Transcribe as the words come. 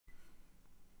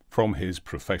From his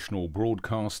professional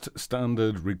broadcast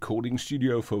standard recording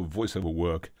studio for voiceover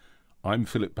work, I'm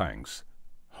Philip Banks.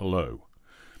 Hello.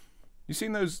 You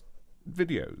seen those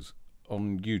videos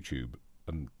on YouTube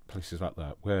and places like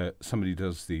that where somebody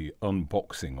does the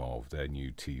unboxing of their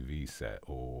new TV set,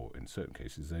 or in certain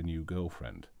cases their new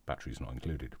girlfriend, batteries not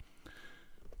included?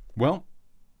 Well,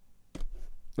 a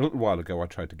little while ago I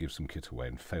tried to give some kit away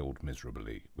and failed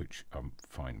miserably, which I'm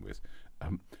fine with.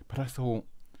 But I thought,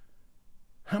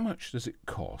 how much does it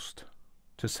cost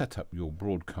to set up your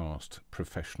broadcast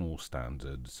professional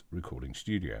standards recording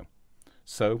studio?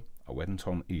 So I went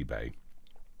on eBay,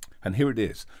 and here it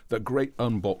is, the great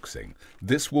unboxing.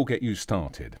 This will get you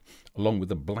started, along with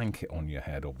a blanket on your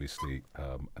head, obviously,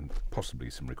 and possibly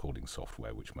some recording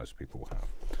software, which most people will have.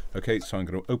 Okay, so I'm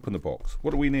going to open the box.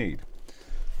 What do we need?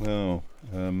 Well,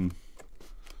 to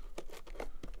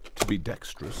be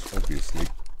dexterous, obviously,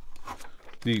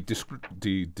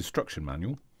 the destruction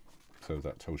manual, so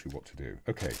that tells you what to do.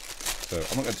 Okay, so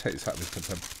I'm not going to take this out of this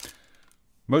because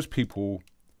most people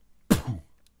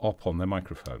op on their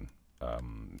microphone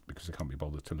because they can't be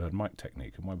bothered to learn mic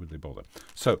technique, and why would they bother?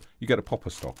 So you get a popper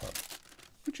stopper,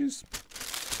 which is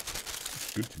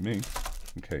good to me.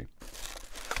 Okay,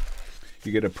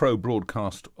 you get a Pro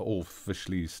Broadcast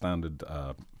officially standard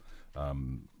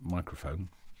microphone.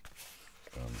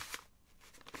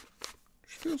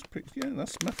 Feels pretty, yeah,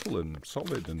 that's metal and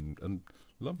solid and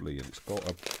lovely, and it's got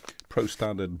a Pro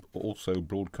Standard also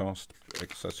broadcast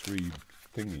accessory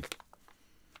thingy.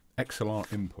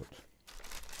 XLR input.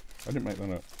 I didn't make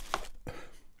that up.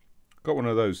 Got one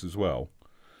of those as well,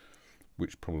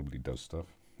 which probably does stuff,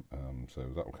 so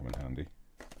that will come in handy.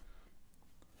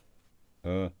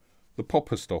 The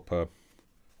popper stopper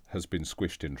has been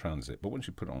squished in transit, but once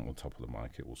you put it on top of the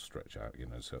mic, it will stretch out, you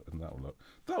know. So, and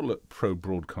that'll look Pro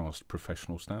Broadcast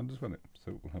professional standards, won't it?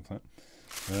 So we'll have that.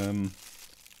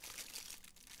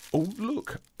 Oh,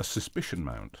 look, a suspicion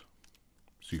mount,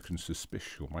 so you can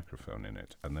suspish your microphone in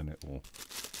it, and then it will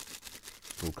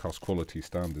broadcast quality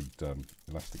standard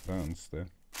elastic bands there.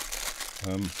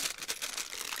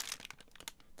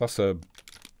 That's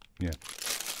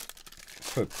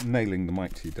for nailing the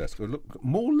mic to your desk. Oh, look,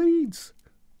 more leads.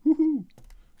 Woohoo!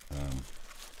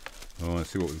 Oh,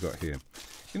 let's see what we've got here.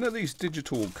 You know these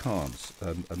digital cards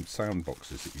and sound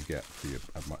boxes that you get for your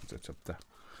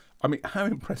I mean, how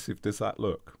impressive does that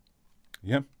look?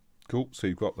 Yeah, cool. So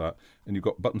you've got that, and you've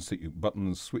got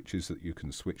buttons, switches that you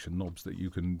can switch, and knobs that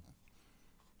you can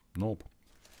knob.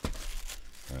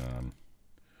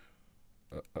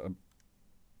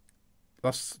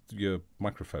 That's your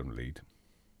microphone lead.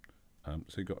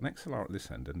 So you've got an XLR at this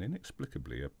end, and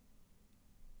inexplicably a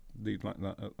lead like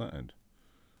that at that end.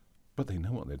 But they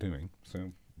know what they're doing,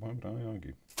 so why would I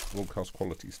argue? Broadcast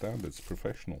quality standards,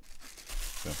 professional.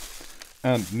 So,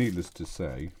 and needless to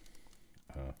say,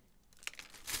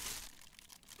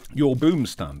 your boom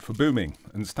stand for booming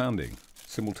and standing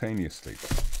simultaneously.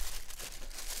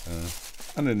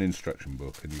 And an instruction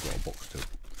book, and you've got a box to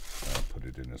put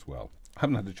it in as well. I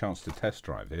haven't had a chance to test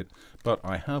drive it, but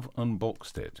I have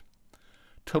unboxed it.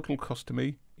 Total cost to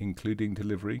me, including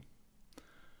delivery,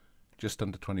 just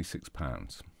under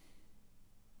 £26.